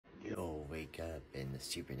wake up in the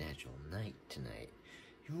supernatural night tonight.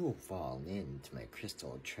 You will fall into my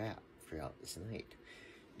crystal trap throughout this night.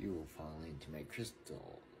 You will fall into my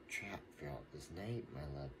crystal trap throughout this night, my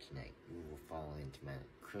love, tonight. You will fall into my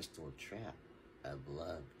crystal trap of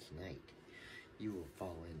love tonight. You will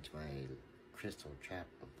fall into my crystal trap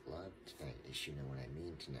of love tonight, as you know what I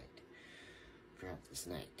mean tonight. Throughout this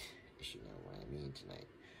night, as you know what I mean tonight.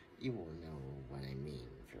 You will know what I mean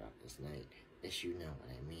throughout this night, as you know what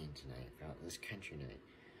I mean tonight, throughout this country night.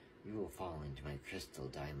 You will fall into my crystal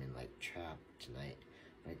diamond-like trap tonight.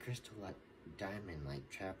 My crystal diamond-like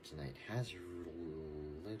trap tonight has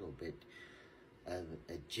a little bit of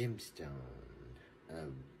a gemstone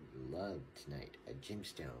of love tonight. A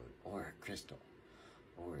gemstone, or a crystal,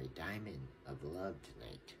 or a diamond of love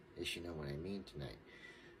tonight, as you know what I mean tonight.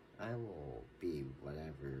 I will be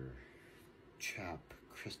whatever trap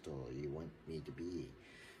crystal you want me to be,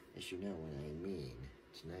 as you know what I mean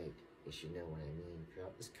tonight, as you know what I mean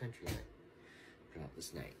throughout this country night, throughout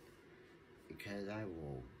this night, because I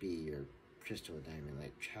will be your crystal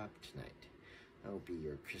diamond-like trap tonight. I will be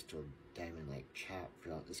your crystal diamond-like trap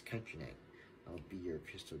throughout this country night. I will be your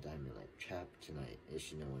crystal diamond-like trap tonight,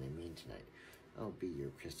 as you know what I mean tonight. I will be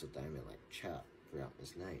your crystal diamond-like trap throughout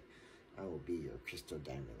this night. I will be your crystal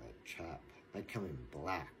diamond-like trap. I come in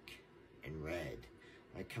black and red.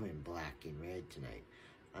 I come in black and red tonight.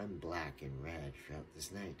 I'm black and red throughout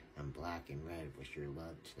this night. I'm black and red with your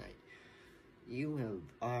love tonight. You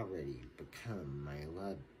have already become my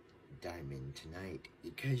love diamond tonight,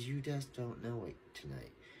 because you just don't know it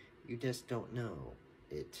tonight. You just don't know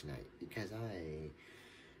it tonight, because I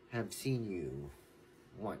have seen you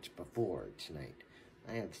once before tonight.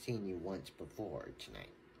 I have seen you once before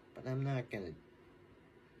tonight. But I'm not gonna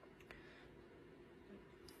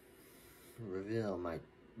reveal my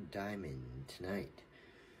diamond tonight.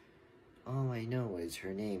 All I know is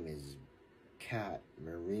her name is Cat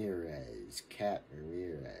Ramirez. Cat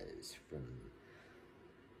Ramirez from,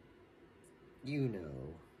 you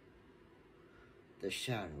know, the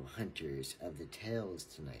Shadow Hunters of the Tales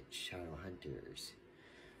tonight. Shadow Hunters.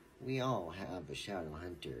 We all have a Shadow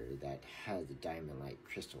Hunter that has a diamond-like,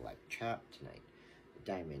 crystal-like trap tonight.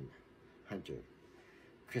 Diamond Hunter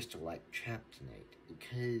crystal-like trap tonight,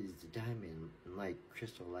 because the diamond-like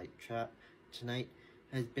crystal-like trap tonight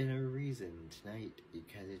has been a reason tonight,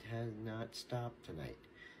 because it has not stopped tonight.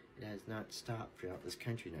 It has not stopped throughout this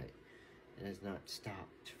country night. It has not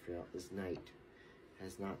stopped throughout this night. It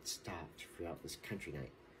has not stopped throughout this country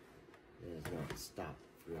night. It has not stopped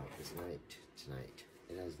throughout this night tonight.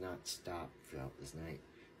 It has not stopped throughout this night.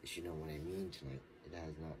 As you know what I mean tonight. It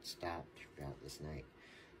has not stopped throughout this night.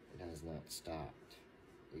 It has not stopped.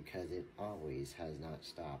 Because it always has not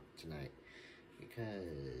stopped tonight.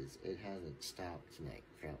 Because it hasn't stopped tonight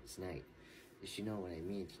throughout this night. As you know what I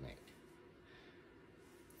mean tonight.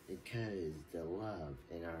 Because the love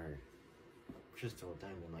in our crystal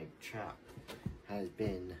diamond-like trap has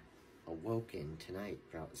been awoken tonight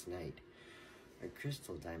throughout this night. Our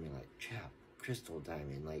crystal diamond-like trap, crystal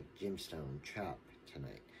diamond-like gemstone trap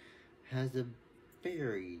tonight has a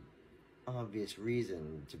very obvious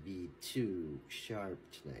reason to be too sharp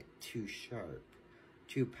tonight. Too sharp,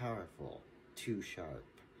 too powerful, too sharp,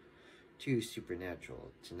 too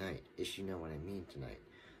supernatural tonight, if you know what I mean tonight.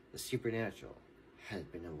 The supernatural has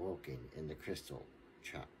been awoken in the crystal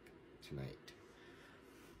trap tonight.